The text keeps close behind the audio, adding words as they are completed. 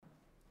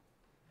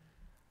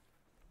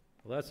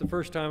Well, that's the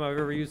first time I've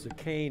ever used a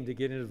cane to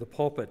get into the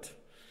pulpit,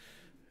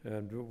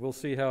 and we'll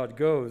see how it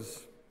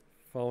goes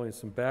following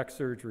some back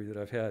surgery that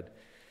I've had.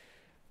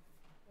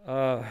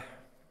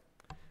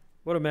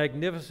 What a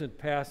magnificent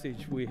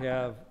passage we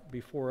have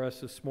before us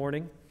this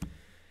morning.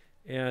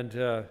 And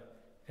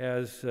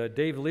as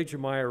Dave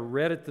Legemeyer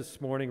read it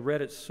this morning,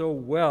 read it so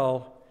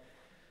well,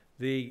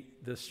 the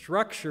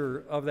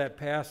structure of that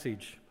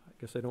passage, I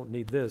guess I don't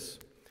need this,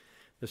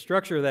 the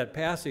structure of that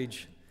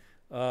passage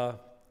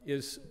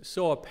is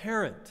so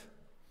apparent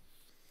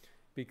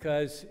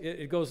because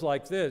it goes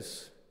like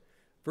this.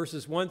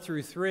 Verses 1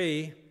 through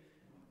 3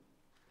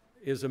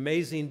 is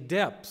amazing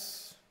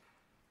depths,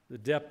 the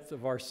depth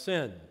of our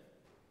sin,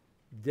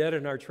 dead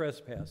in our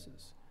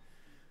trespasses.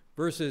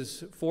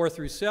 Verses 4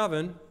 through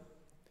 7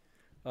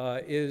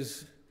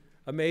 is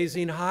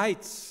amazing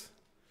heights.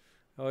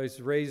 Oh,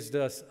 He's raised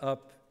us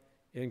up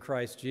in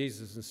Christ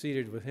Jesus and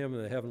seated with Him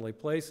in the heavenly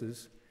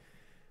places.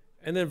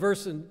 And then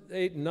verses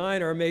 8 and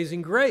 9 are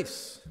amazing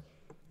grace,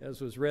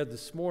 as was read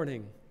this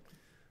morning,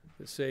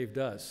 that saved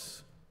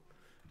us,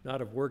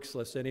 not of works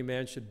lest any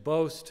man should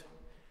boast.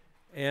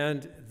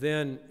 And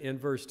then in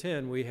verse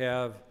 10 we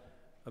have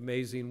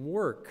amazing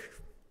work,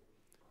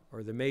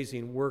 or the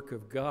amazing work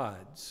of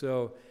God.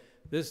 So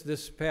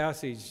this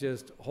passage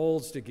just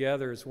holds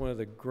together. It's one of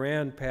the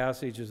grand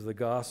passages of the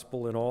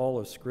gospel in all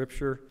of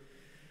Scripture.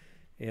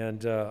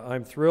 And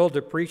I'm thrilled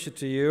to preach it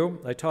to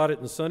you. I taught it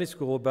in Sunday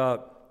school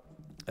about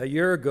a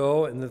year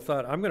ago, and then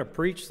thought, I'm going to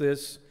preach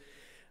this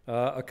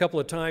a couple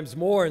of times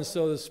more. And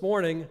so this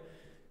morning,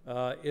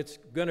 it's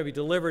going to be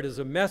delivered as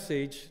a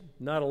message,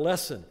 not a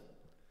lesson.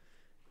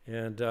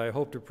 And I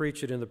hope to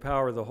preach it in the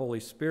power of the Holy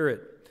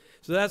Spirit.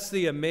 So that's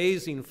the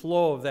amazing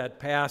flow of that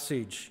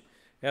passage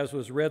as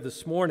was read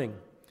this morning.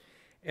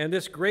 And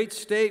this great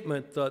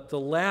statement, the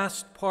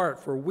last part,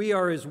 for we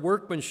are His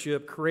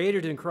workmanship,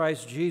 created in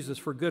Christ Jesus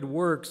for good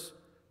works,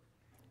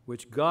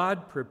 which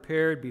God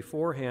prepared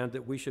beforehand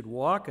that we should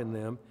walk in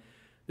them.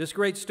 This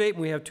great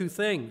statement, we have two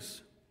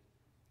things.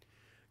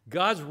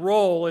 God's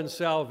role in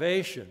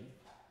salvation.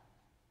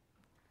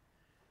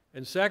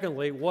 And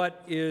secondly,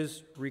 what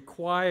is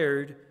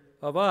required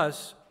of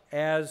us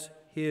as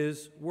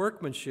His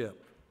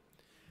workmanship.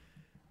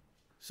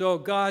 So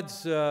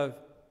God's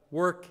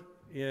work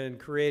in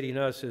creating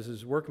us as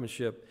His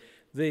workmanship.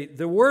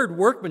 The word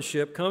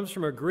workmanship comes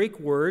from a Greek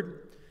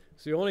word.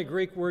 It's the only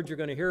Greek word you're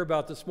going to hear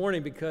about this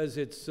morning because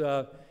it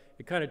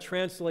kind of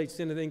translates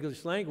into the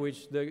English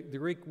language. The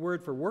Greek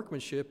word for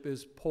workmanship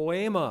is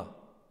poema,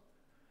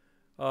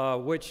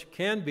 which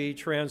can be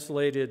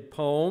translated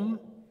poem.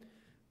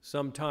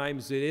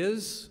 Sometimes it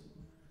is.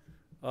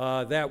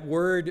 That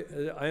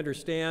word, I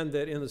understand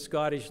that in the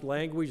Scottish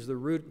language, the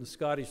root in the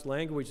Scottish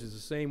language is the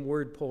same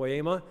word,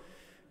 poema,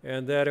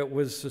 and that it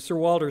was Sir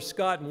Walter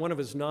Scott in one of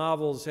his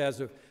novels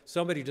has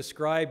somebody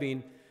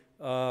describing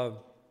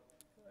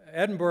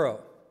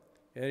Edinburgh,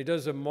 and he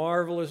does a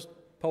marvelous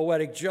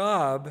poetic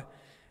job,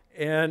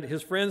 and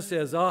his friend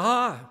says,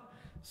 aha,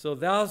 so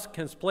thou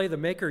canst play the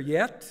maker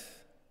yet?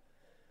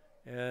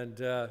 And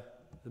the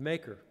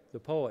maker, the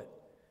poet.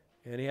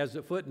 And he has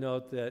a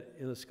footnote that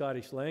in the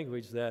Scottish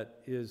language that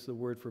is the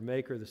word for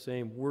maker, the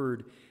same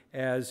word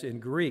as in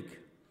Greek.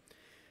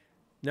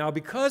 Now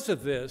because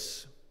of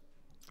this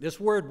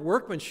word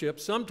workmanship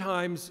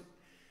sometimes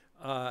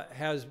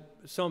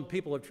some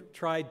people have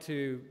tried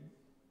to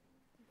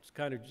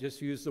kind of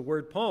just use the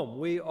word poem.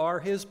 We are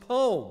His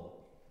poem.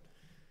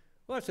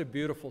 Well, that's a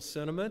beautiful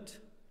sentiment.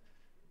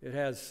 It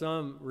has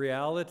some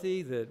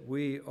reality that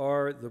we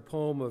are the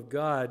poem of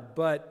God,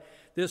 but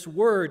this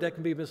word, that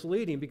can be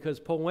misleading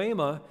because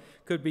poema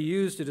could be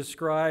used to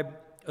describe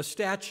a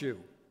statue,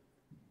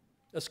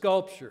 a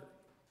sculpture,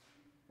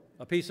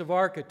 a piece of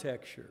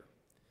architecture,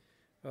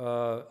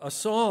 a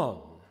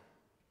song,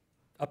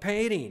 a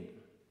painting.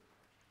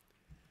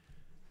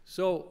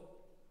 So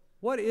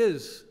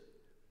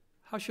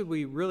how should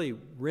we really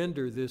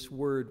render this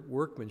word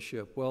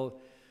workmanship? Well,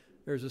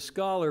 there's a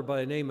scholar by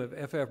the name of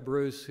F.F.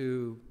 Bruce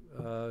who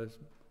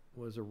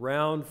was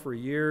around for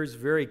years,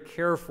 very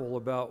careful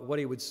about what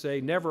he would say,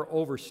 never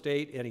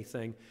overstate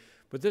anything.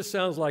 But this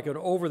sounds like an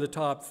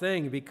over-the-top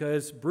thing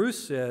because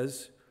Bruce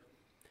says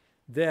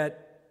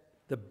that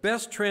the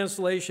best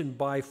translation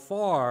by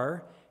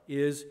far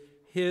is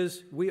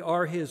we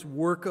are His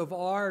work of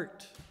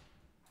art,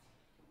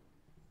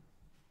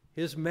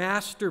 His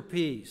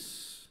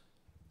masterpiece.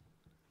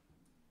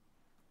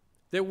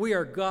 That we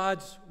are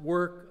God's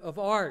work of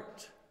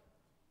art.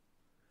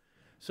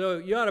 So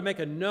you ought to make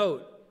a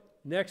note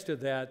next to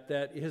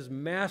that His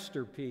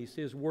masterpiece,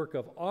 His work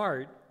of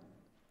art,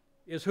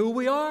 is who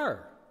we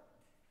are.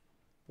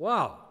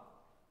 Wow.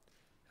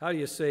 How do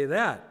you say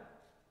that?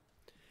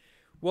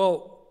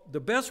 Well, the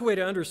best way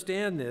to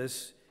understand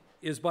this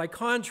is by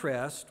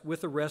contrast with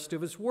the rest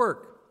of His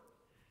work.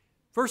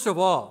 First of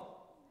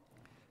all,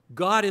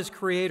 God is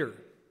creator.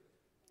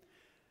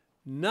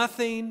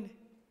 Nothing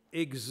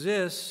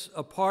exists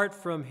apart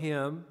from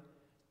Him,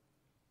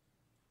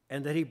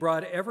 and that He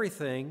brought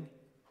everything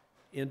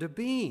into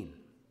being.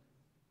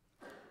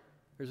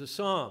 There's a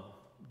psalm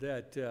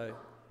that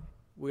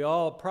we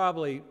all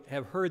probably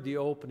have heard the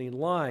opening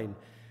line.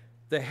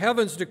 The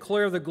heavens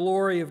declare the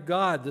glory of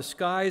God. The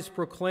skies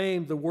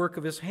proclaim the work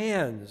of his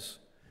hands.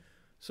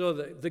 So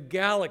the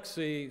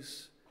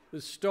galaxies,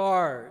 the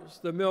stars,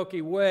 the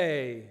Milky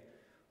Way,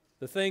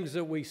 the things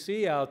that we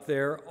see out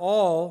there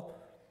all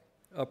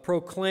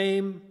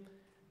proclaim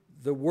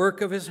the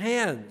work of his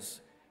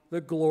hands,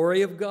 the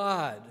glory of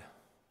God.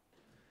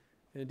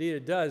 Indeed,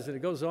 it does. And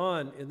it goes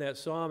on in that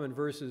psalm in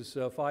verses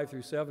 5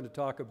 through 7 to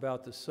talk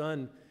about the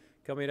sun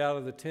coming out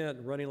of the tent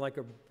and running like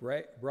a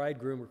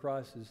bridegroom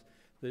across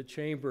the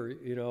chamber,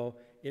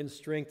 in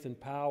strength and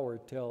power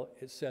till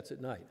it sets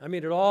at night. I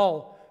mean, it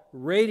all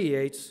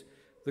radiates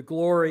the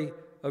glory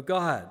of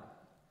God.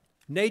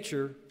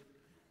 Nature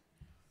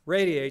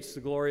radiates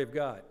the glory of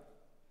God.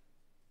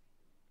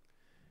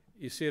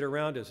 You see it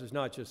around us. It's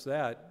not just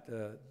that.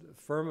 The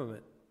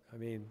firmament,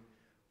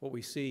 what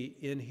we see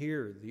in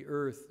here, the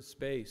earth, the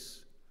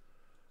space.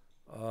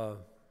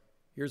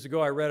 Years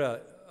ago, I read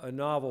a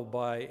novel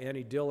by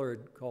Annie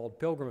Dillard called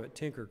Pilgrim at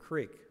Tinker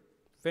Creek.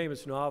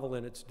 Famous novel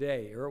in its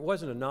day. Or it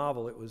wasn't a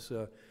novel, it was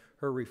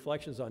her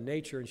reflections on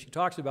nature. And she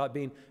talks about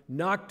being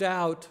knocked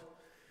out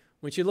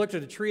when she looked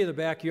at a tree in the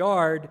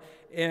backyard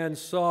and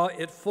saw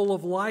it full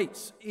of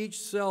lights, each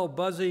cell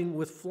buzzing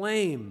with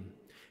flame.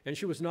 And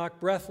she was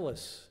knocked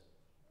breathless.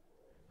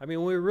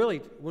 When we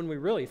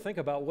really think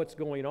about what's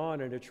going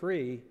on in a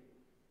tree,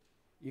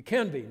 you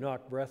can be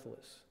knocked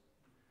breathless.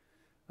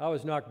 I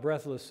was knocked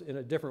breathless in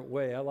a different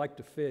way. I like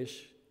to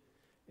fish,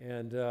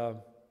 and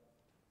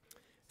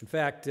in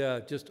fact,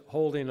 just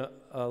holding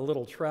a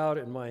little trout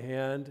in my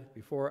hand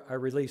before I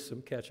release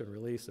them, catch and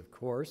release, of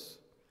course,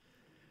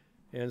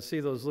 and see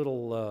those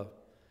little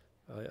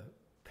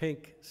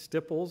pink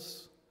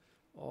stipples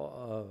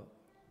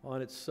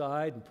on its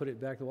side and put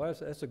it back to the water.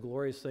 That's a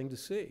glorious thing to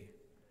see.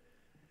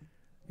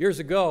 Years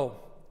ago,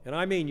 and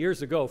I mean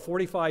years ago,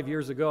 45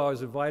 years ago, I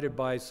was invited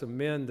by some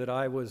men that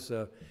I was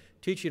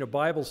teaching a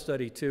Bible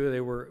study to.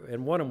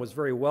 And one of them was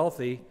very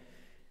wealthy,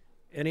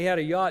 and he had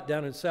a yacht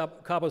down in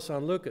Cabo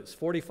San Lucas,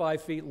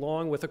 45 feet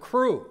long, with a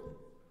crew.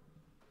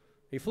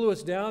 He flew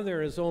us down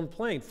there in his own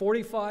plane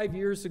 45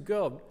 years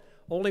ago.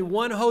 Only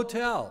one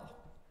hotel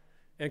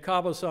in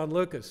Cabo San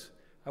Lucas.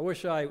 I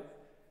wish I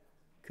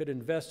could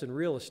invest in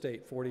real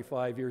estate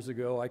 45 years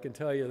ago, I can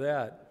tell you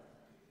that.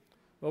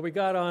 Well, we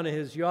got on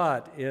his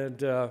yacht,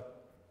 and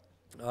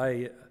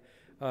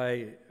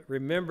I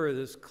remember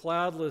this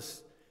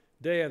cloudless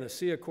day on the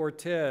Sea of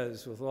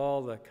Cortez with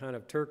all the kind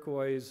of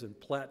turquoise and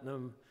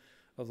platinum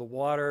of the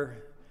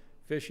water,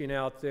 fishing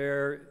out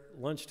there,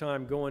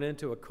 lunchtime going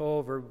into a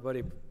cove,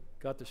 everybody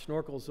got the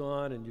snorkels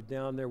on, and you're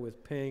down there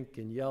with pink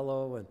and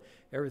yellow and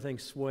everything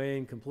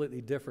swaying, completely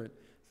different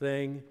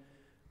thing.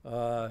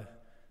 Caught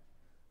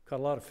a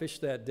lot of fish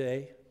that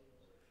day,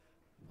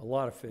 a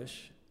lot of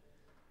fish.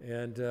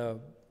 And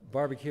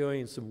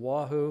barbecuing some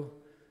wahoo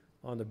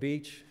on the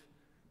beach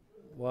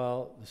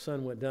while the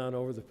sun went down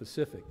over the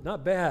Pacific.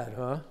 Not bad,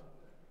 huh?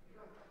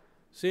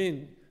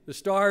 Seeing the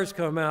stars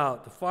come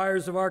out, the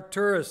fires of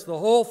Arcturus, the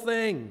whole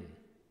thing.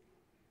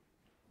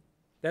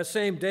 That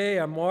same day,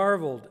 I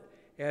marveled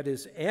at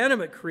his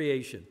animate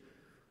creation.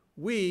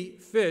 We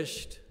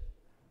fished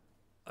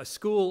a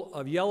school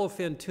of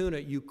yellowfin tuna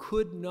you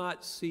could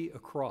not see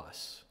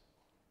across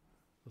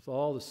with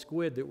all the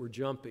squid that were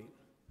jumping.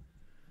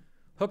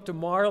 Hooked a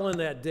marlin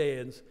that day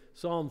and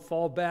saw him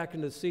fall back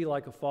into the sea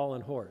like a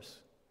fallen horse.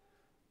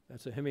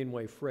 That's a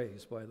Hemingway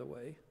phrase, by the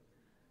way,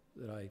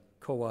 that I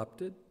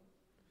co-opted.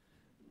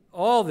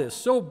 All this,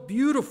 so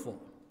beautiful.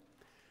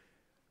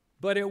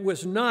 But it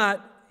was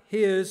not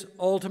his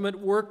ultimate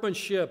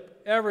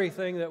workmanship.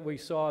 Everything that we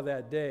saw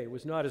that day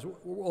was not his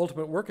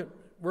ultimate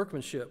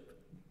workmanship.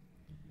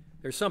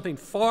 There's something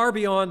far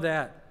beyond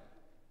that.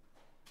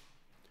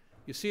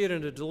 You see it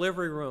in a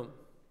delivery room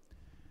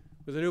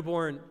with a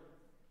newborn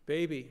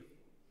baby,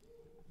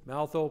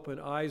 mouth open,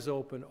 eyes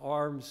open,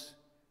 arms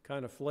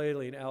kind of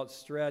flailing,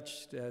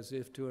 outstretched as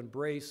if to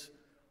embrace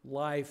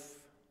life.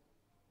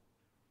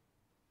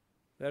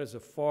 That is a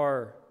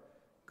far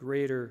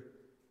greater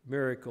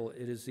miracle.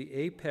 It is the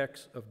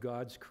apex of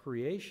God's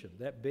creation.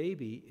 That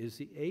baby is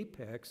the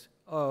apex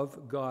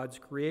of God's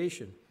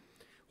creation.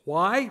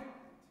 Why?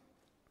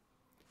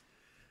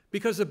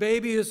 Because the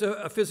baby is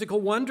a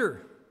physical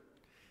wonder.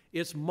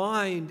 Its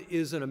mind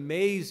is an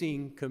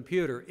amazing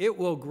computer. It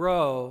will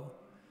grow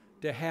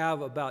to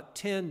have about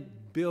 10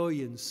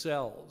 billion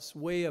cells,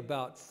 weigh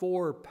about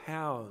 4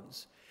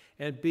 pounds,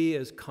 and be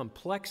as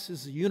complex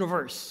as the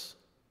universe.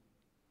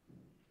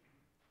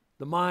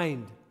 The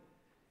mind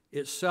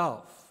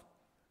itself,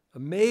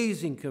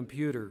 amazing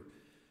computer,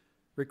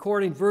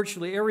 recording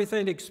virtually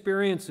everything it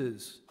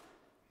experiences.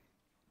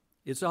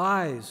 Its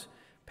eyes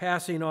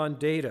passing on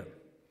data.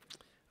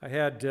 I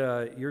had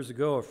years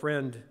ago a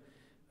friend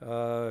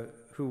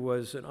who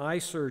was an eye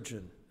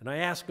surgeon, and I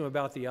asked him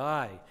about the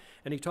eye,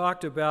 and he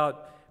talked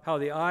about how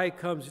the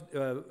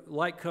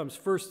light comes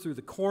first through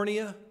the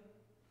cornea,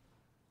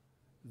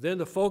 then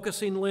the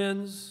focusing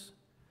lens,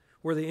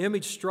 where the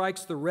image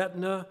strikes the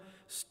retina,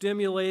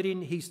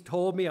 stimulating, he's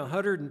told me,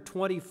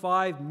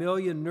 125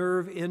 million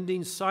nerve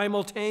endings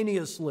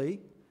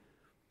simultaneously.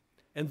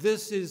 And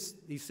this is,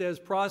 he says,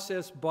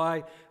 processed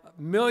by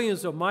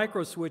millions of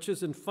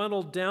microswitches and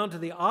funneled down to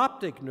the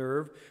optic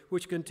nerve,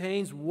 which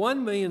contains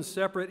 1 million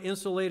separate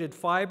insulated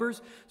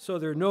fibers, so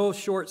there are no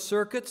short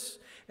circuits.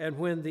 And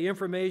when the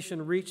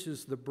information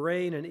reaches the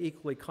brain, an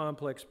equally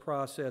complex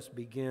process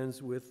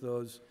begins with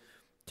those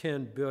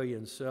 10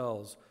 billion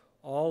cells,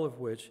 all of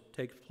which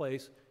takes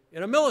place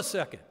in a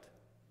millisecond.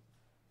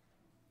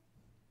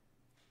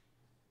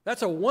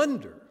 That's a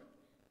wonder.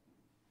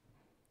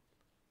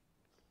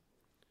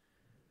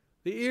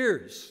 The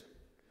ears,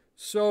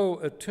 so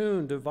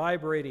attuned to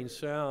vibrating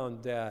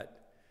sound that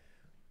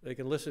they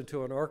can listen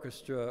to an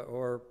orchestra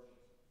or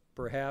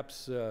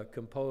perhaps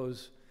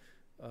compose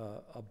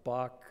a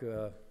Bach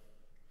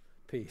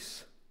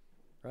piece,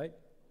 right?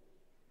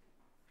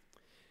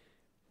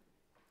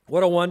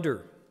 What a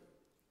wonder.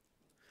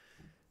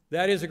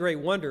 That is a great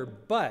wonder,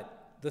 but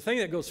the thing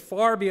that goes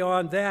far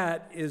beyond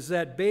that is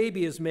that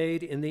baby is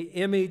made in the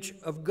image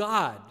of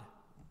God.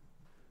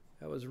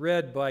 That was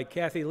read by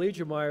Kathy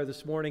Legemeyer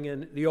this morning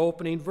in the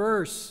opening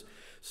verse.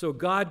 So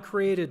God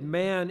created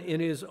man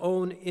in his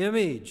own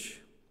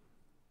image.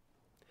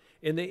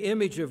 In the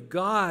image of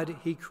God,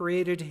 he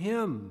created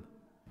him.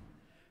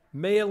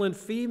 Male and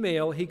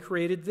female, he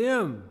created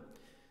them.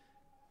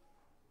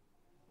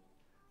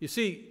 You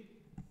see,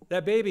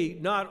 that baby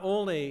not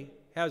only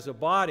has a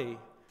body,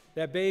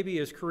 that baby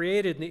is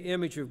created in the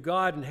image of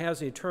God and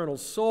has an eternal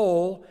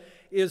soul,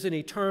 is an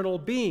eternal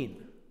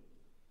being.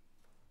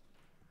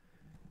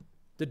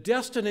 The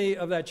destiny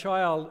of that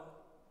child,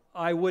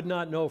 I would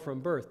not know from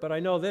birth, but I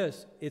know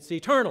this, it's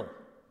eternal.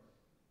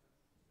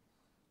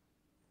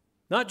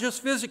 Not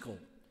just physical,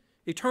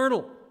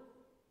 eternal.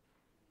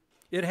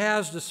 It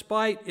has,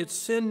 despite its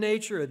sin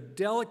nature, a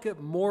delicate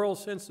moral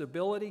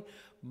sensibility,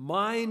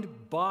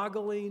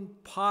 mind-boggling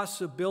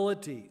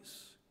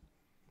possibilities.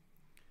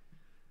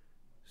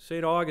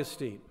 St.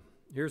 Augustine,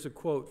 here's a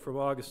quote from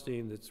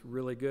Augustine that's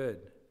really good.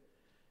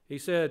 He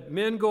said,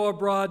 "Men go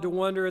abroad to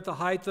wonder at the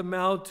height of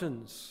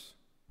mountains,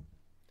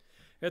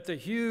 at the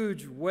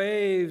huge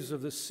waves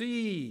of the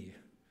sea,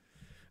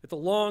 at the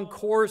long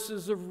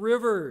courses of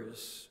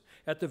rivers,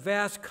 at the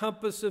vast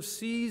compass of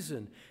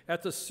season,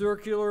 at the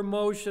circular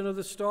motion of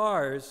the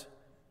stars,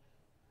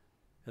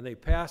 and they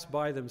pass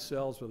by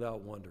themselves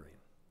without wondering."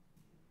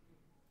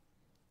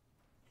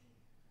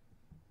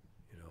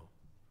 You know,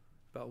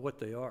 about what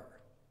they are.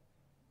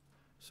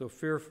 So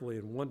fearfully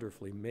and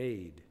wonderfully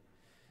made.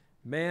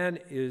 Man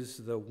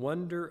is the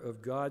wonder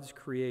of God's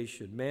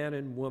creation. Man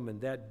and woman,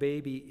 that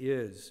baby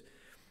is.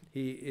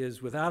 He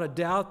is without a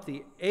doubt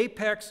the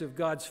apex of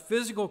God's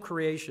physical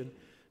creation.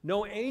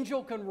 No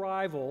angel can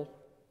rival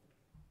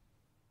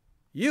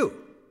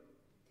you.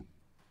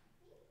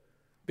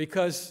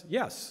 Because,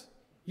 yes,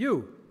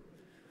 you.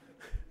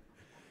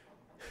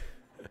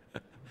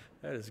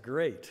 That is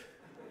great.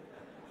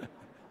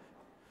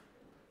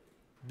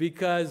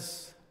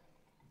 Because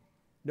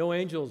no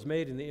angel is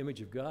made in the image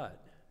of God.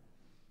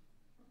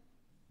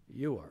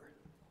 You are.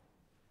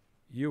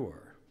 You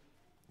are.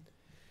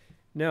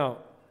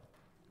 Now,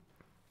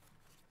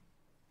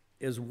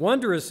 as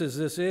wondrous as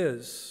this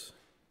is,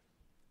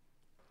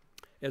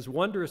 as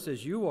wondrous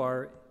as you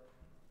are,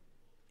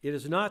 it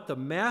is not the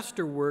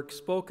masterwork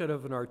spoken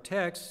of in our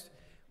text,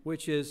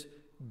 which is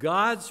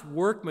God's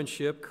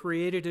workmanship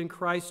created in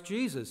Christ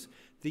Jesus.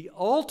 The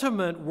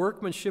ultimate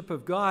workmanship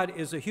of God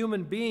is a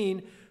human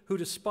being who,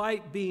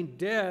 despite being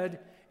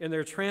dead in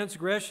their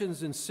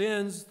transgressions and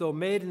sins, though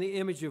made in the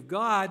image of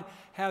God,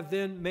 have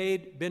then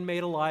been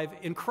made alive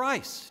in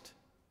Christ.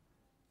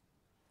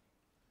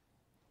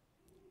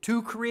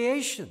 Two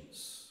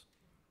creations.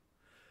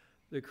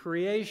 The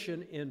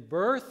creation in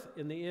birth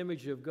in the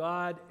image of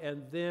God,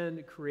 and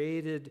then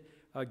created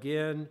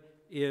again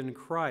in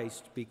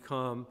Christ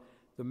become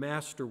the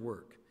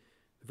masterwork.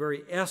 The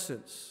very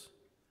essence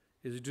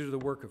is due to the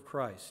work of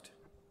Christ.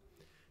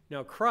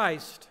 Now,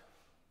 Christ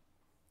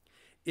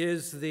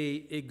is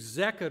the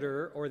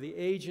executor or the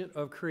agent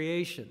of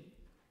creation.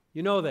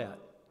 You know that.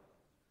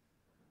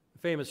 The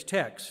famous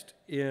text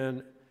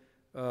in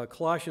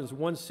Colossians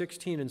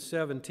 1:16 and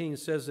 17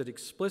 says it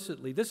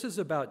explicitly. This is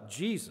about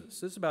Jesus.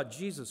 This is about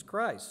Jesus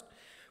Christ.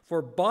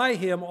 For by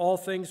him all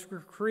things were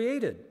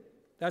created.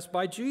 That's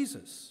by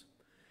Jesus.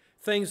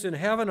 Things in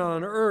heaven and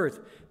on earth,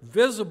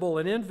 visible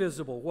and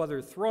invisible,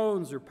 whether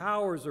thrones or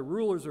powers or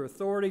rulers or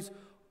authorities,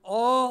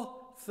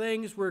 all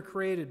things were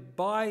created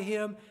by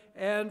him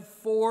and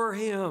for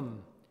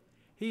him.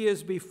 He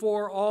is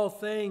before all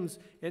things,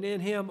 and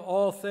in him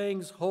all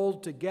things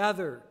hold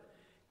together.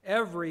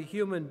 Every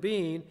human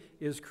being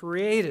is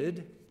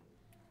created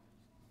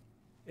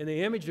in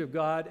the image of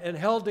God and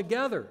held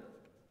together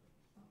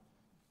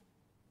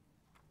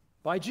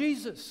by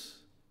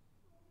Jesus,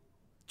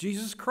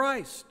 Jesus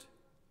Christ.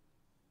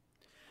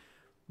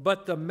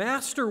 But the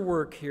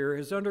masterwork here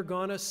has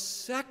undergone a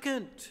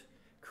second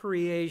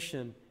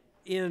creation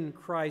in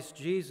Christ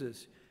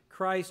Jesus.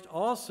 Christ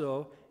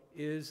also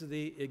is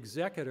the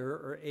executor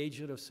or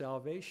agent of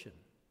salvation.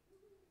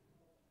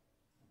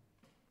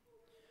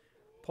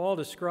 Paul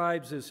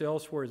describes this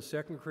elsewhere in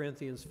 2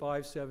 Corinthians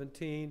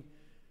 5:17.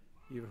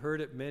 You've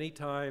heard it many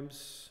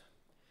times.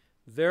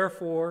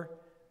 Therefore,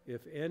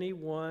 if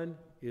anyone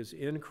is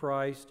in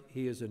Christ,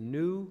 he is a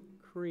new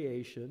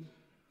creation.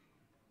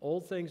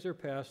 Old things are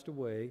passed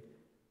away.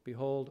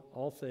 Behold,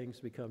 all things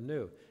become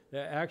new.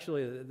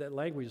 Actually, that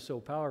language is so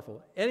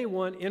powerful.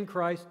 Anyone in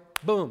Christ,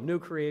 boom, new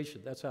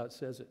creation. That's how it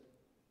says it.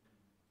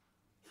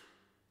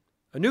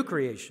 A new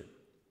creation.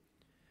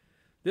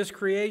 This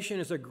creation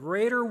is a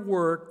greater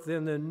work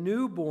than the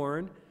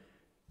newborn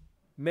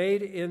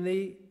made in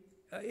the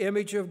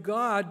image of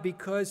God,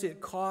 because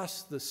it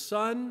costs the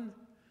Son,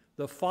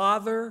 the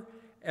Father,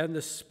 and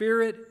the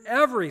Spirit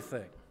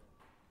everything.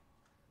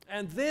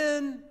 And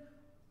then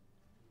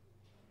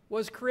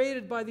was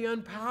created by the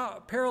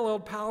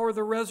unparalleled power of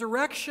the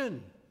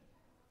resurrection.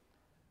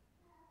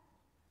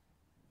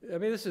 I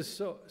mean, this is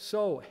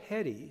so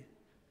heady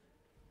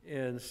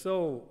and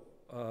so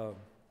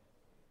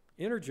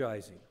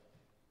energizing.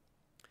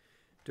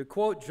 To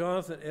quote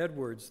Jonathan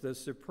Edwards, the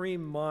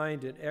supreme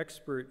mind and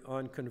expert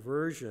on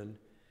conversion,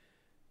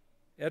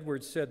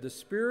 Edwards said, "The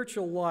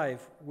spiritual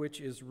life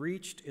which is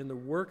reached in the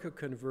work of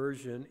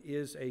conversion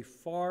is a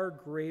far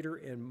greater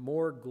and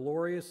more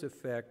glorious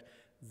effect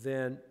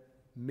than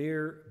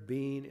mere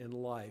being in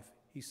life."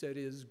 He said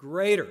it is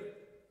greater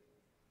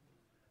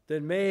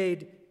than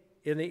made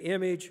in the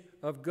image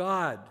of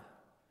God.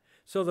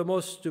 So the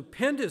most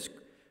stupendous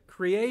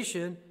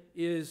creation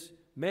is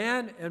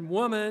man and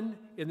woman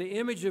in the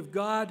image of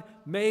God,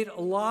 made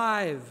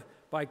alive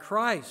by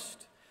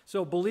Christ.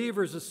 So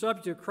believers, the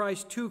subject of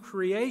Christ's two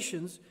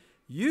creations,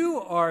 you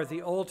are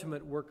the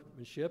ultimate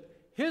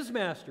workmanship, his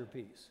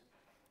masterpiece.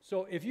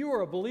 So if you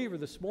are a believer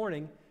this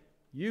morning,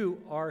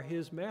 you are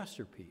his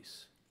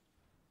masterpiece.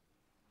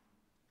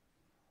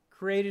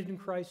 Created in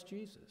Christ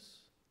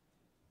Jesus.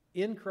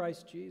 In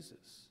Christ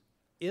Jesus.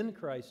 In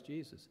Christ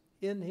Jesus.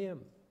 In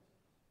him.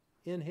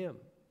 In him.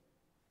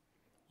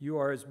 You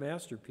are his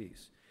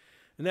masterpiece.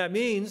 And that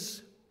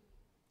means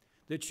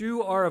that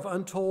you are of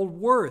untold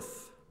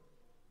worth.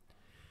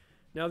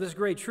 Now, this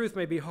great truth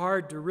may be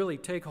hard to really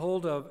take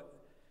hold of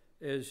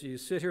as you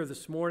sit here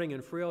this morning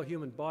in frail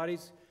human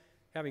bodies,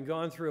 having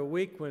gone through a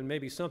week when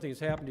maybe something has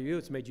happened to you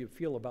that's made you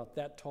feel about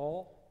that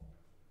tall.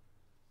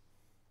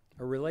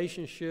 A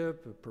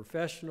relationship, a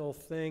professional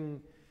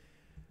thing,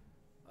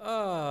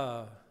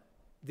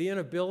 the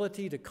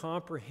inability to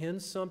comprehend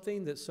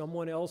something that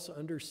someone else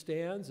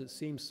understands. It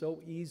seems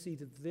so easy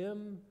to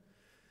them.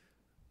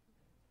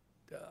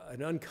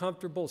 An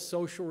uncomfortable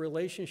social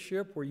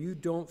relationship where you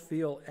don't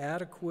feel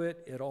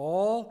adequate at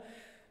all.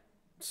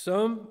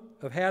 Some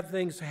have had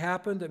things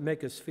happen that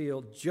make us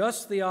feel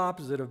just the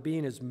opposite of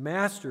being his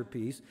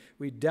masterpiece.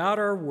 We doubt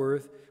our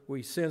worth.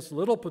 We sense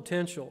little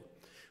potential.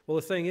 Well,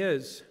 the thing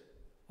is,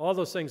 all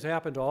those things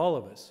happen to all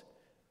of us.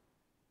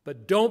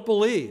 But don't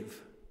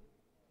believe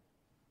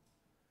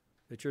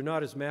that you're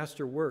not his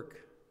master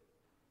work,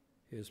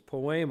 his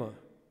poema.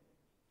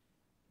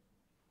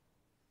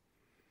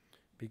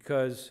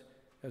 Because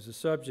as a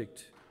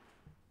subject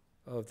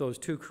of those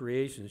two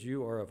creations,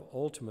 you are of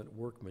ultimate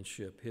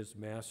workmanship, his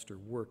master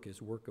work,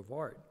 his work of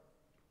art.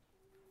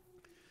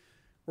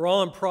 We're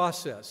all in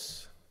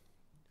process.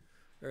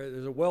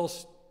 There's a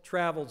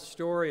well-traveled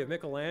story of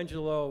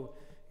Michelangelo.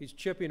 He's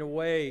chipping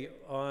away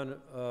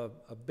on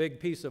a big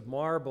piece of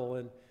marble,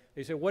 and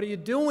they say, "What are you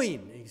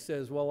doing?" He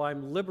says, "Well,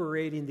 I'm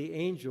liberating the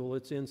angel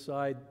that's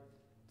inside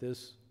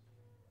this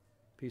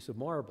piece of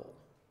marble."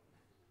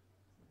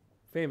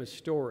 Famous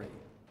story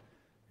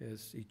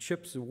as he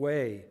chips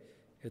away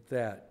at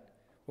that.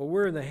 Well,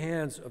 we're in the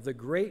hands of the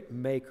great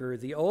maker,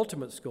 the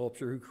ultimate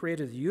sculptor who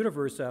created the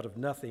universe out of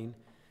nothing,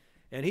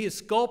 and he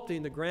is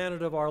sculpting the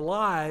granite of our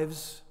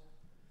lives.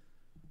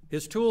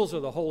 His tools are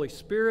the Holy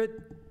Spirit,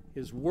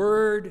 his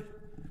word,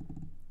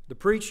 the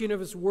preaching of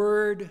his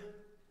word.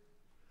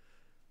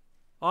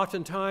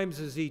 Oftentimes,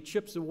 as he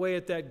chips away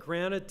at that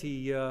granite,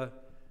 he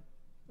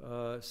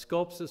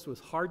sculpts us with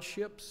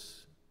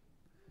hardships,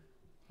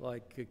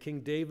 like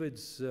King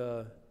David's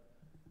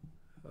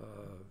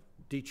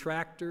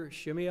detractor,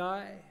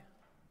 Shimei.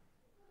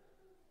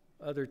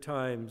 Other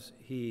times,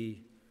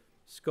 he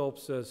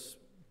sculpts us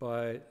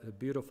by the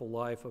beautiful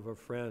life of a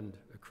friend,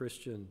 a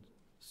Christian,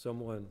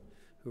 someone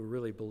who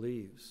really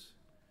believes.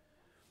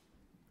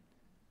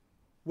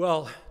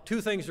 Well,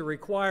 two things are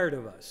required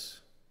of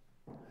us.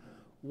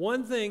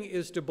 One thing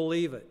is to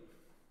believe it.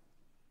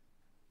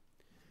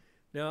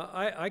 Now,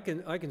 I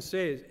can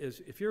say,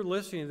 if you're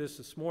listening to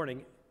this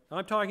morning,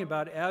 I'm talking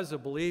about as a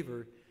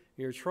believer,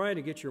 you're trying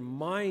to get your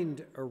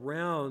mind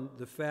around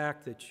the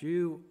fact that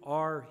you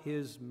are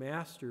his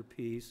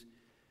masterpiece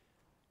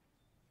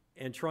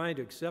and trying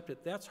to accept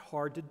it. That's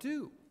hard to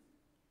do.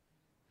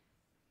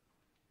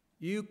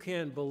 You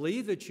can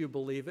believe that you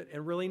believe it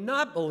and really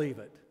not believe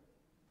it.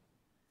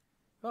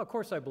 Well, of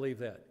course I believe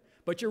that.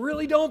 But you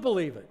really don't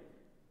believe it.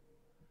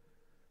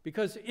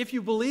 Because if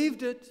you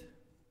believed it,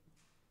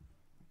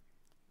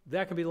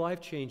 that can be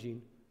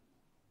life-changing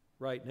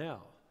right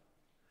now.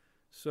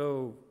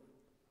 So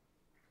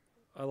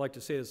I like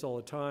to say this all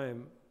the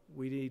time.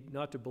 we need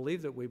not to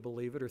believe that we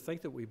believe it or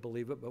think that we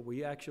believe it, but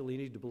we actually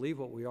need to believe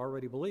what we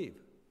already believe.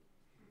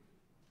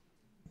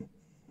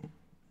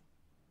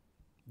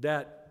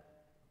 That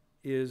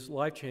is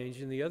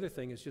life-changing. The other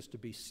thing is just to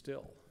be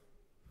still.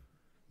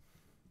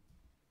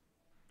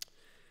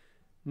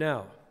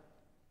 Now,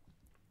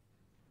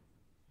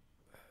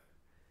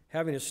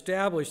 having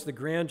established the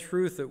grand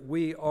truth that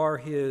we are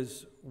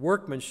his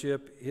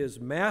workmanship, his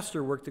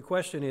masterwork, the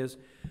question is,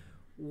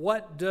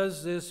 what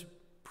does this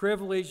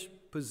privileged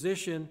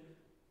position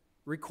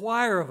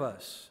require of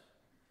us?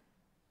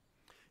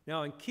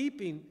 Now, in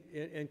keeping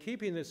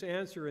this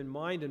answer in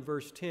mind in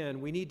verse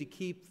 10, we need to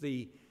keep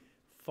the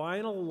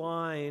final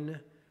line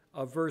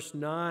of verse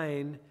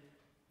 9,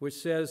 which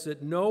says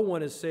that no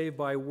one is saved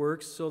by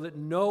works, so that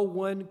no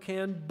one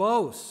can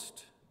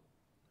boast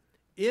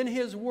in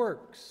his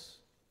works.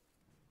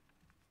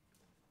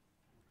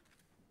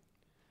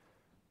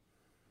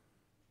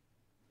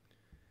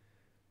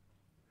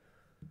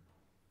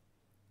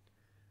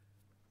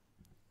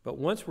 But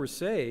once we're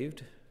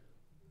saved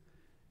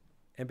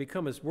and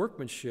become his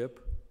workmanship,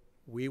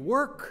 we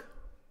work.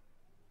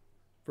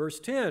 Verse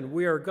 10,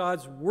 we are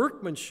God's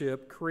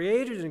workmanship,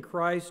 created in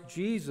Christ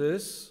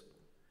Jesus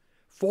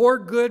for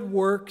good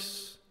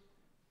works,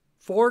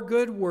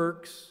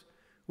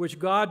 which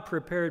God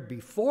prepared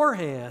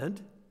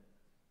beforehand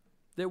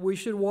that we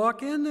should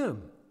walk in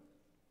them.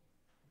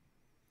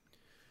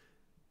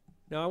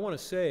 Now, I want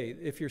to say,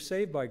 if you're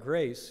saved by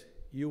grace,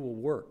 you will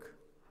work.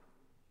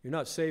 You're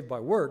not saved by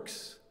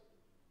works,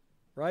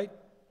 right?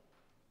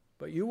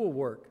 But you will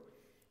work.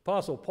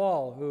 Apostle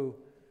Paul, who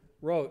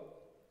wrote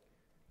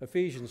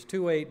Ephesians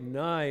 2:8 and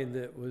 9,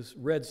 that was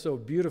read so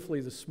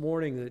beautifully this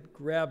morning, that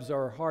grabs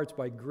our hearts.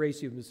 By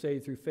grace you've been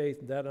saved through faith,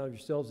 and that not of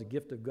yourselves, a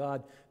gift of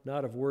God,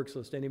 not of works,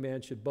 lest any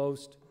man should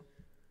boast.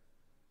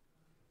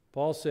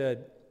 Paul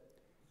said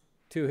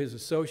to his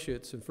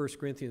associates in 1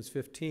 Corinthians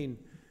 15,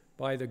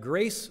 by the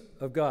grace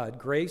of God,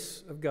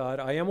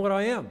 I am what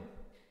I am.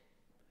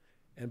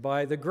 And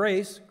by the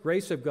grace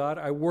of God,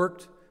 I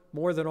worked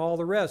more than all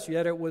the rest.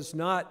 Yet it was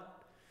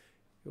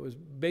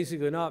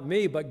basically not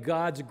me, but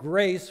God's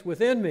grace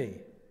within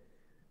me.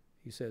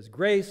 He says,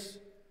 grace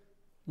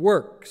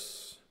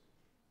works.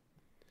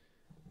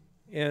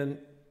 And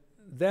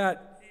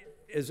that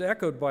is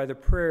echoed by the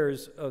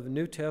prayers of the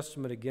New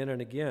Testament again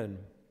and again.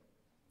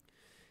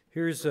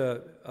 Here's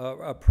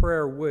a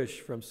prayer wish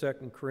from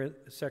 2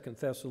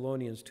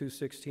 Thessalonians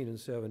 2:16 and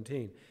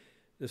 17.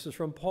 This is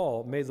from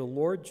Paul. May the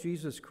Lord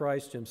Jesus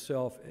Christ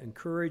himself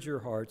encourage your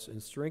hearts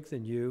and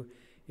strengthen you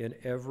in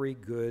every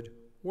good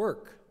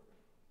work.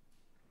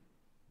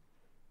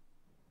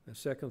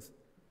 2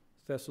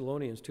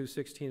 Thessalonians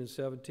 2:16 and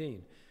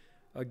 17.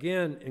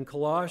 Again, in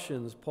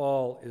Colossians,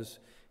 Paul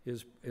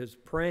is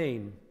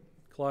praying,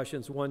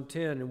 Colossians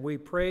 1:10, and we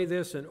pray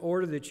this in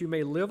order that you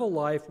may live a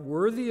life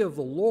worthy of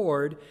the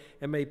Lord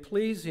and may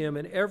please him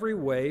in every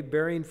way,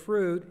 bearing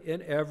fruit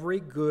in every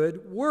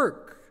good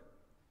work.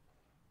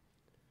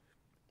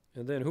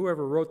 And then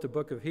whoever wrote the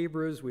book of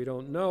Hebrews, we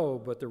don't know,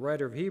 but the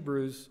writer of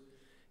Hebrews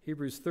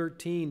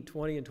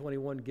 13:20 and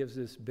 21 gives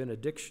this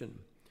benediction.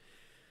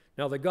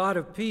 Now the God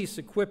of peace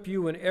equip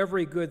you in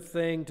every good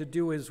thing to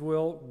do his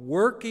will,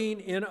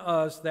 working in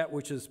us that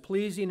which is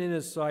pleasing in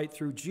his sight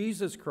through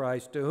Jesus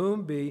Christ, to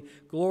whom be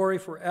glory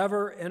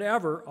forever and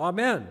ever.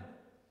 Amen.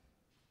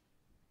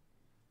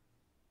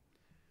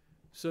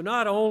 So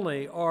not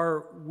only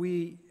are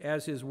we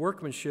as his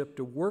workmanship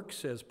to work,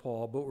 says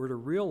Paul, but we're to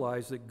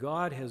realize that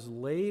God has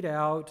laid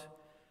out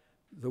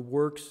the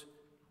works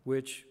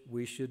which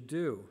we should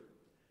do.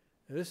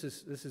 Now, this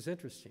is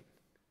interesting.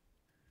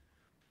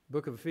 The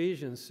book of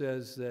Ephesians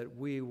says that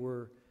we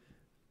were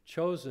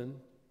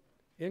chosen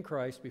in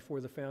Christ before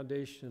the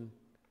foundation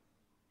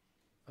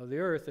of the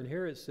earth, and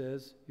here it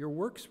says your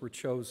works were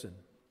chosen.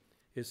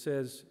 It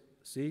says,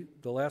 see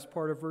the last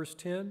part of verse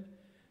 10?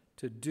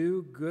 To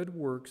do good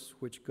works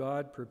which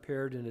God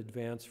prepared in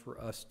advance for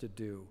us to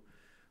do,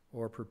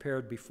 or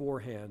prepared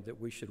beforehand that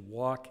we should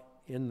walk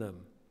in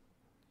them.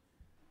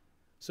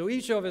 So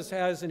each of us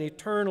has an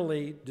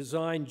eternally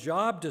designed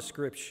job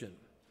description,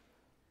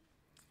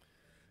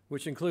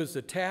 which includes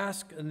the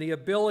task and the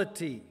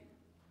ability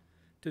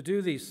to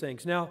do these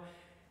things. Now,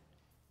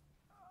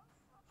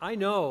 I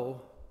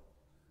know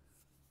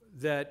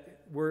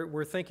that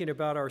we're thinking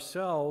about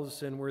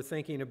ourselves, and we're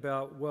thinking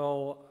about,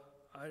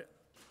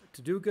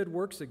 to do good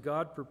works that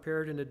God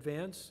prepared in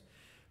advance.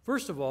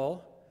 First of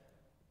all,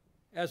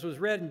 as was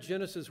read in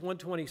Genesis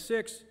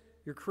 1:26,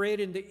 you're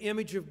created in the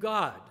image of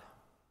God,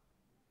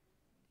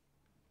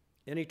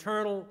 an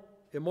eternal,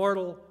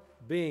 immortal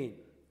being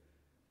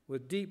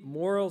with deep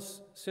moral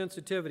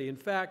sensitivity. In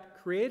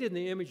fact, created in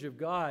the image of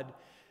God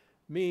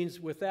means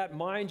with that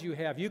mind you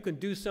have, you can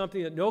do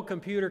something that no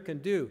computer can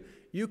do.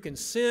 You can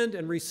send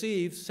and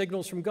receive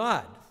signals from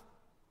God.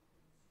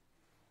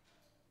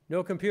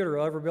 No computer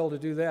will ever be able to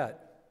do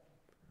that.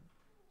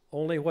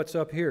 Only what's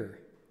up here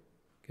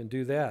can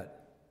do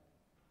that.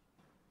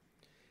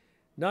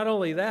 Not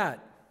only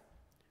that,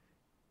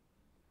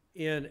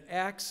 in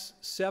Acts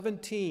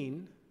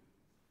 17,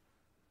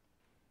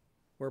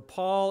 where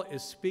Paul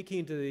is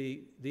speaking to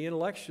the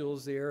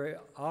intellectuals, the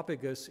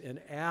Areopagus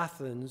in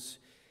Athens.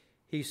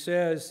 He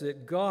says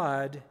that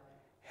God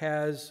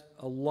has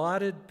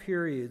allotted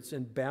periods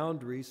and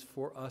boundaries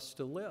for us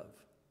to live.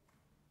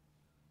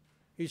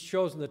 He's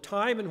chosen the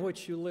time in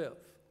which you live,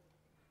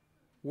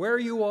 where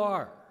you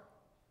are.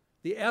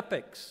 The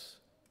epochs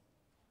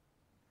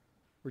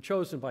were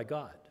chosen by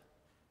God.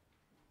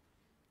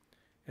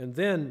 And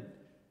then,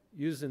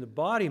 using the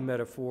body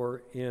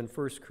metaphor in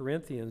 1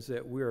 Corinthians,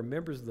 that we are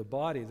members of the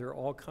body, there are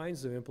all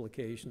kinds of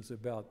implications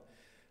about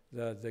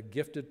the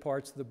gifted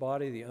parts of the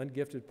body, the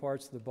ungifted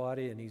parts of the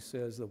body, and he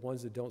says the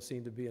ones that don't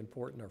seem to be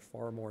important are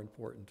far more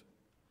important.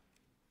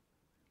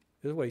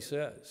 This is what he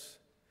says.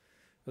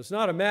 It's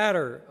not a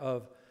matter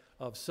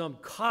of some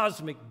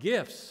cosmic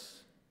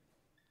gifts,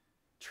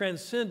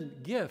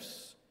 transcendent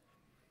gifts.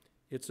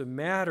 It's a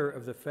matter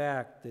of the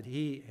fact that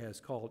he has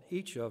called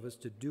each of us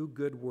to do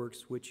good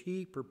works which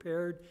he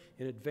prepared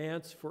in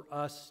advance for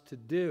us to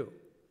do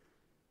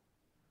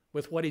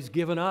with what he's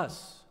given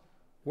us,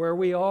 where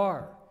we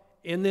are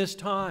in this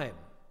time.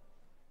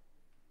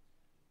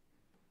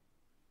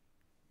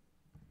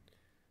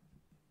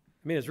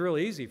 I mean, it's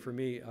really easy for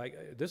me.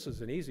 This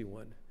is an easy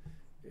one.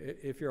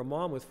 If you're a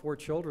mom with 4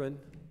 children,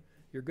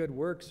 your good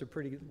works are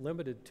pretty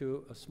limited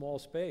to a small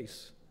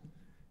space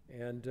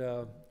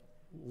and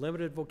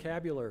limited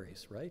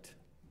vocabularies, right?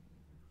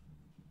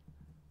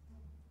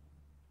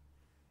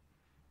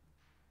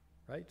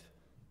 Right?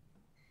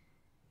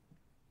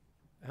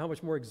 How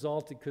much more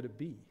exalted could it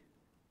be?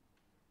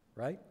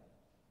 Right?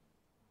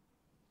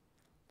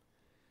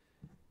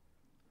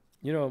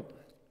 You know,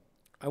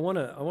 I want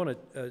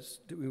to.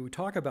 We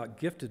talk about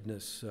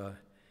giftedness.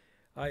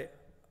 I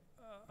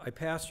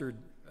pastored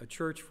a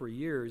church for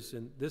years,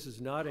 and this is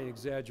not an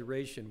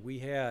exaggeration. We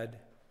had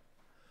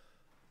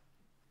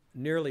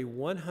nearly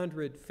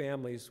 100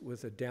 families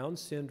with a Down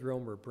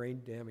syndrome or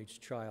brain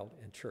damaged child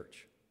in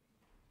church.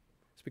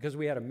 It's because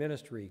we had a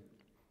ministry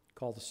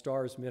called the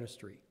Stars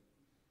Ministry.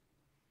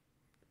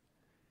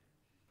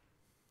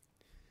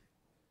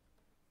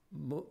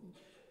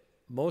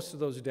 Most of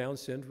those Down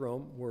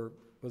syndrome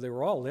they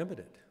were all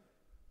limited.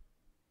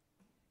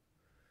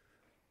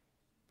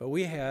 But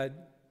we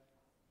had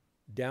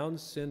Down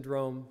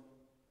syndrome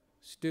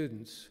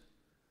students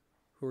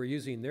who were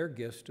using their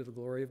gifts to the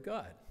glory of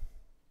God.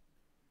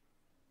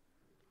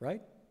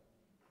 Right?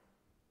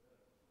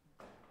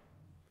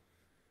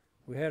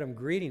 We had them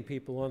greeting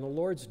people on the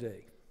Lord's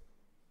Day.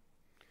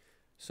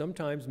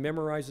 Sometimes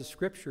memorize a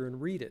scripture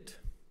and read it.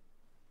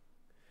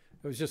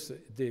 It was just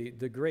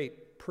the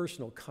great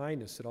personal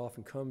kindness that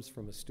often comes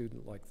from a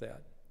student like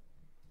that.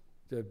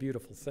 It's a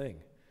beautiful thing.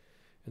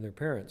 And their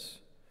parents.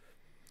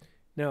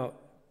 Now,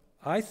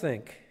 I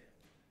think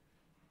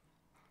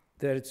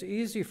that it's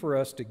easy for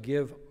us to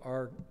give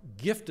our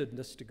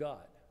giftedness to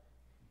God,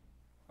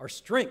 our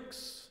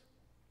strengths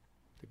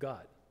to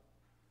God.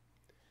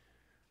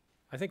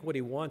 I think what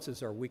he wants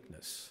is our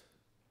weakness.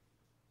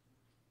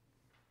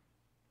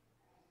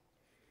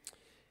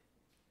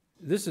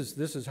 This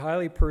is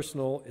highly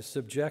personal, it's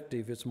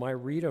subjective, it's my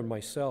read on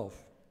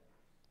myself.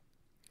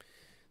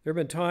 There have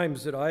been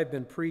times that I've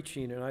been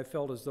preaching and I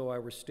felt as though I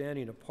were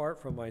standing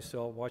apart from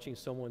myself watching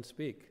someone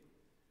speak.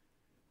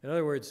 In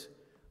other words,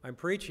 I'm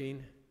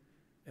preaching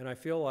and I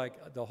feel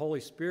like the Holy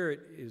Spirit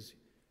is,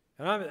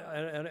 and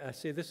I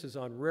say this is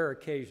on rare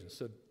occasions,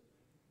 so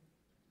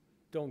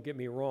don't get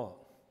me wrong.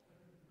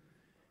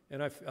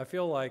 And I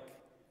feel like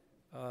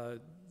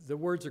the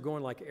words are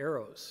going like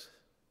arrows.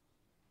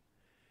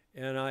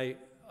 And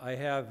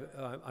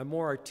I'm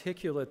more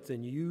articulate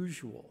than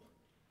usual.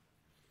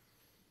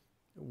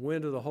 The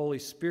wind of the Holy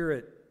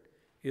Spirit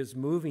is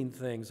moving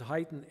things,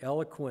 heightened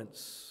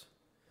eloquence,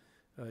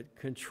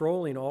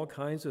 controlling all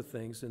kinds of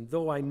things. And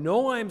though I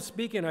know I'm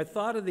speaking, I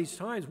thought of these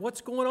times,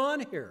 what's going on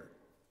here?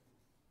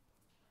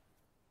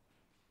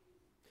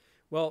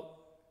 Well,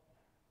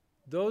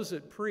 those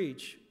that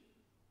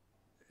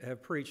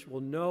have preached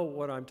will know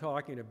what I'm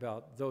talking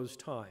about, those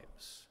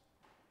times.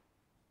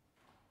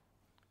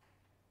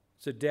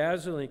 It's a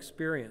dazzling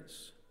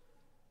experience.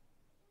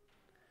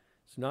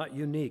 It's not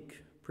unique.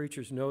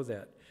 Preachers know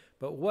that.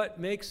 But what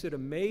makes it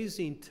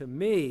amazing to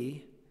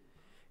me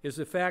is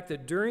the fact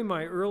that during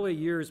my early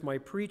years, my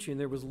preaching,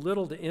 there was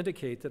little to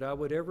indicate that I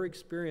would ever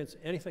experience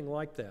anything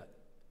like that.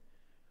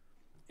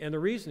 And the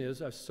reason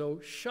is I was so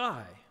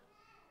shy.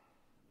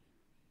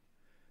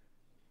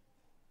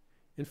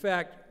 In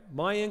fact,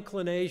 my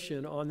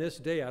inclination on this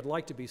day, I'd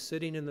like to be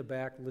sitting in the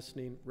back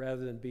listening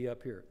rather than be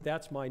up here.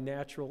 That's my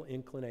natural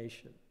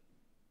inclination.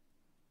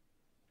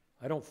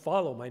 I don't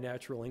follow my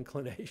natural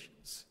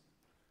inclinations.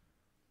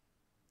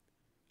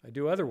 I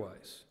do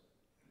otherwise.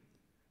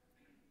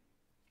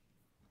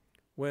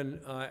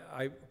 When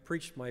I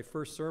preached my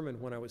first sermon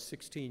when I was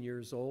 16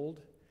 years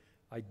old,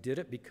 I did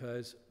it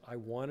because I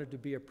wanted to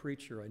be a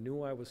preacher. I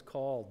knew I was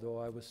called, though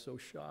I was so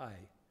shy.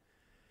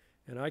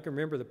 And I can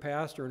remember the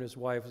pastor and his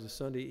wife was a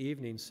Sunday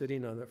evening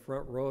sitting on the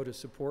front row to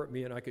support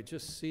me, and I could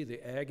just see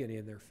the agony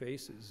in their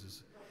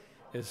faces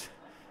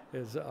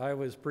as I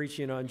was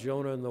preaching on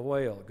Jonah and the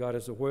whale. God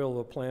has a whale of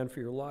a plan for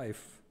your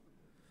life.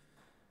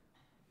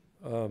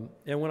 And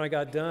when I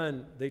got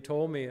done, they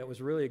told me it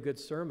was really a good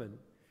sermon.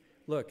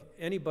 Look,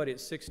 anybody at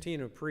 16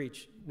 who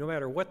preach, no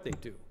matter what they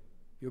do,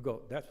 you'll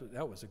go,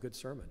 that was a good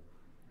sermon.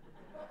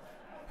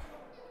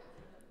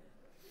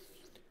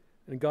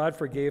 And God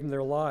forgave them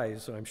their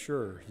lies, I'm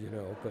sure,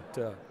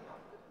 but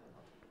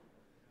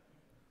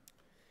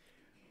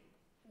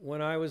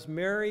when I was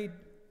married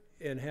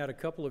and had a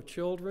couple of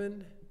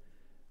children,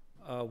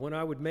 when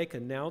I would make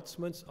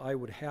announcements, I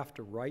would have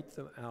to write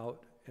them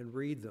out and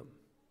read them.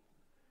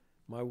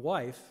 My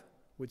wife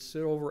would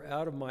sit over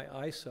out of my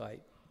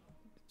eyesight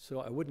so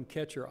I wouldn't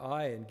catch her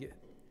eye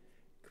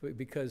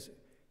because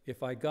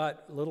if I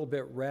got a little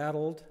bit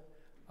rattled,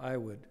 I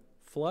would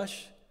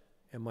flush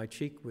and my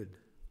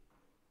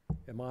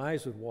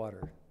eyes would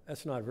water.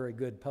 That's not a very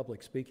good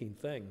public speaking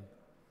thing.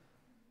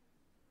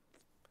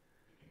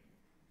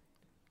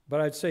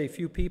 But I'd say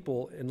few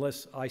people,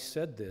 unless I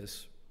said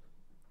this,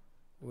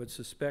 would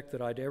suspect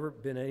that I'd ever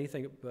been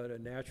anything but a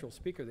natural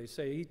speaker. They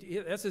say,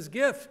 that's his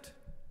gift.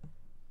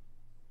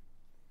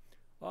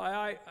 Well,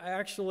 I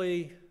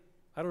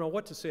don't know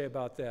what to say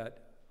about that.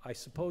 I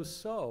suppose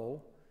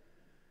so,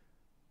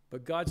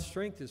 but God's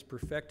strength is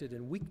perfected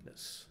in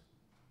weakness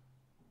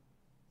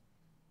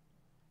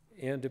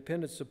and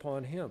dependence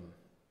upon Him.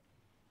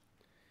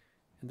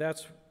 And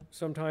that's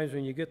sometimes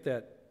when you get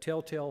that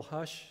telltale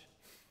hush,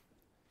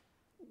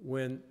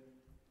 when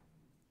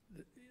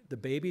the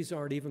babies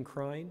aren't even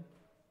crying,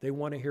 they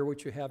want to hear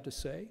what you have to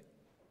say.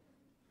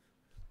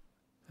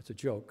 That's a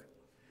joke.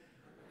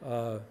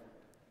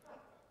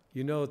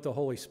 You know that the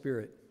Holy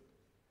Spirit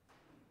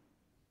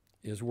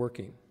is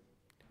working.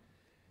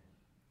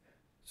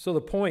 So the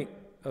point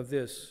of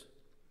this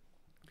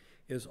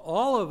is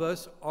all of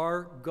us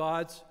are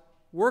God's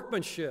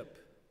workmanship,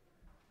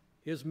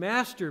 His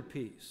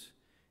masterpiece,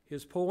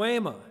 His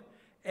poema,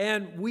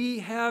 and we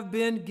have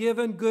been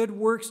given good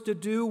works to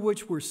do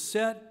which were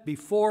set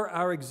before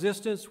our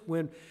existence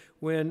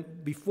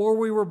before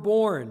we were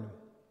born,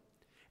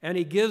 and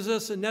He gives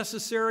us a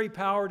necessary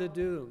power to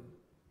do them.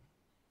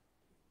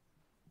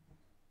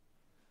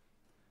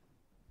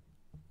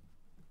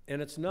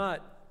 And it's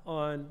not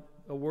on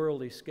a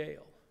worldly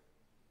scale.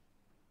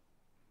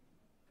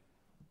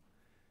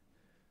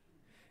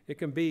 It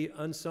can be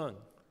unsung,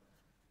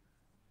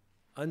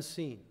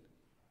 unseen,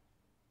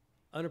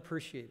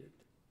 unappreciated.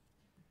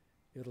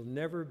 It'll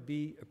never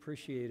be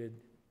appreciated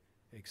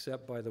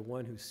except by the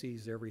one who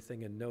sees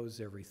everything and knows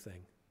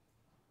everything,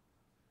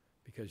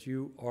 because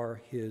you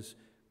are His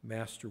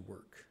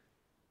masterwork,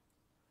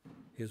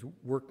 His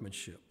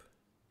workmanship.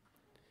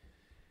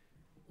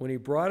 When He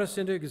brought us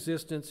into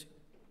existence,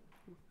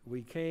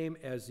 we came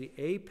as the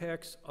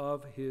apex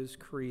of His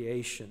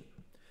creation,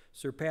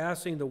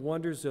 surpassing the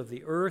wonders of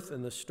the earth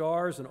and the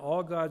stars and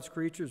all God's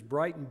creatures,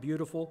 bright and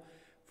beautiful,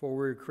 for we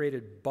were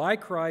created by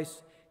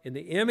Christ in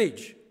the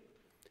image.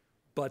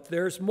 But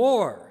there's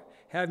more.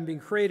 Having been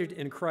created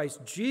in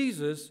Christ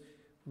Jesus,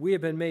 we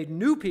have been made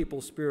new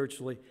people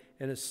spiritually,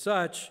 and as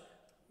such,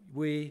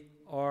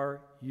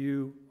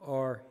 you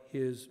are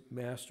His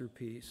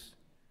masterpiece.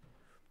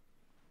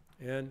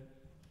 And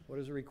what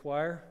does it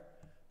require?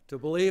 To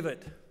believe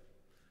it.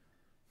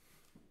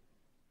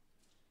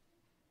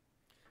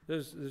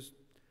 There's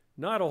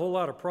not a whole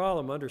lot of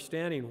problem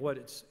understanding what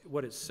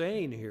it's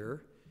saying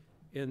here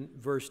in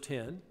verse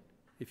 10,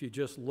 if you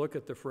just look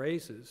at the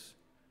phrases.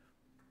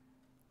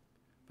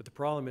 But the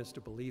problem is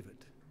to believe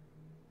it.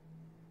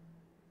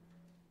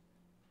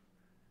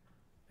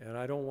 And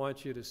I don't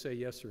want you to say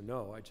yes or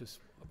no. I just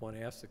want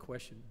to ask the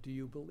question, do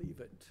you believe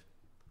it?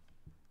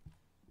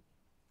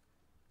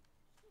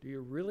 Do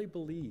you really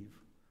believe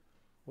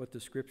what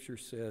the Scripture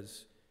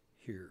says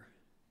here?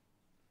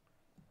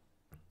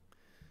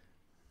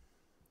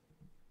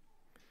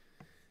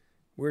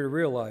 We're to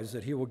realize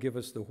that He will give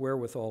us the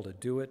wherewithal to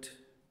do it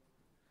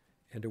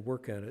and to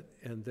work at it,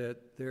 and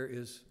that there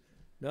is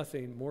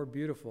nothing more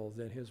beautiful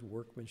than His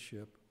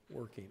workmanship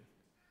working.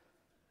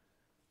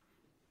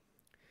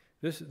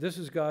 This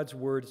is God's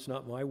word. It's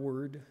not my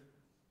word.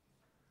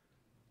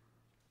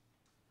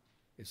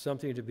 It's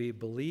something to be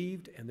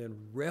believed and then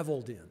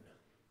reveled in,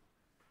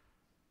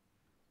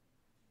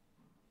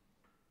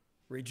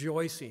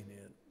 rejoicing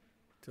in,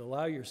 to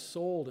allow your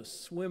soul to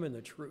swim in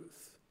the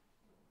truth,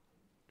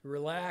 to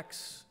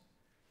relax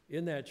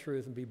in that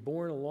truth and be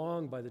borne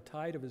along by the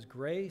tide of His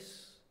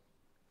grace.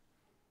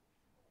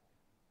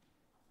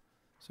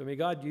 So may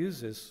God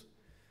use this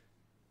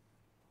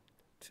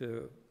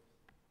to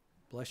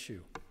bless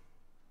you.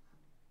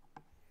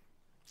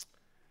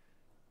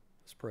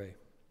 Let's pray.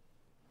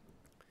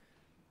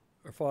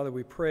 Our Father,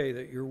 we pray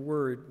that your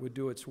word would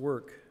do its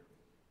work,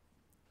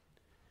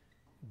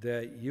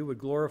 that you would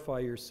glorify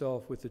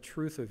yourself with the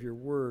truth of your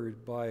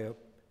word by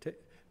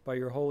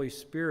your Holy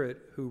Spirit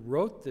who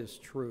wrote this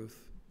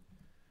truth.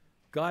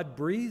 God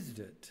breathed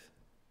it.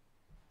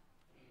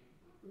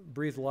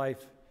 Breathe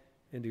life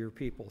into your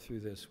people through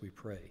this, we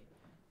pray.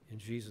 In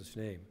Jesus'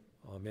 name,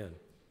 amen.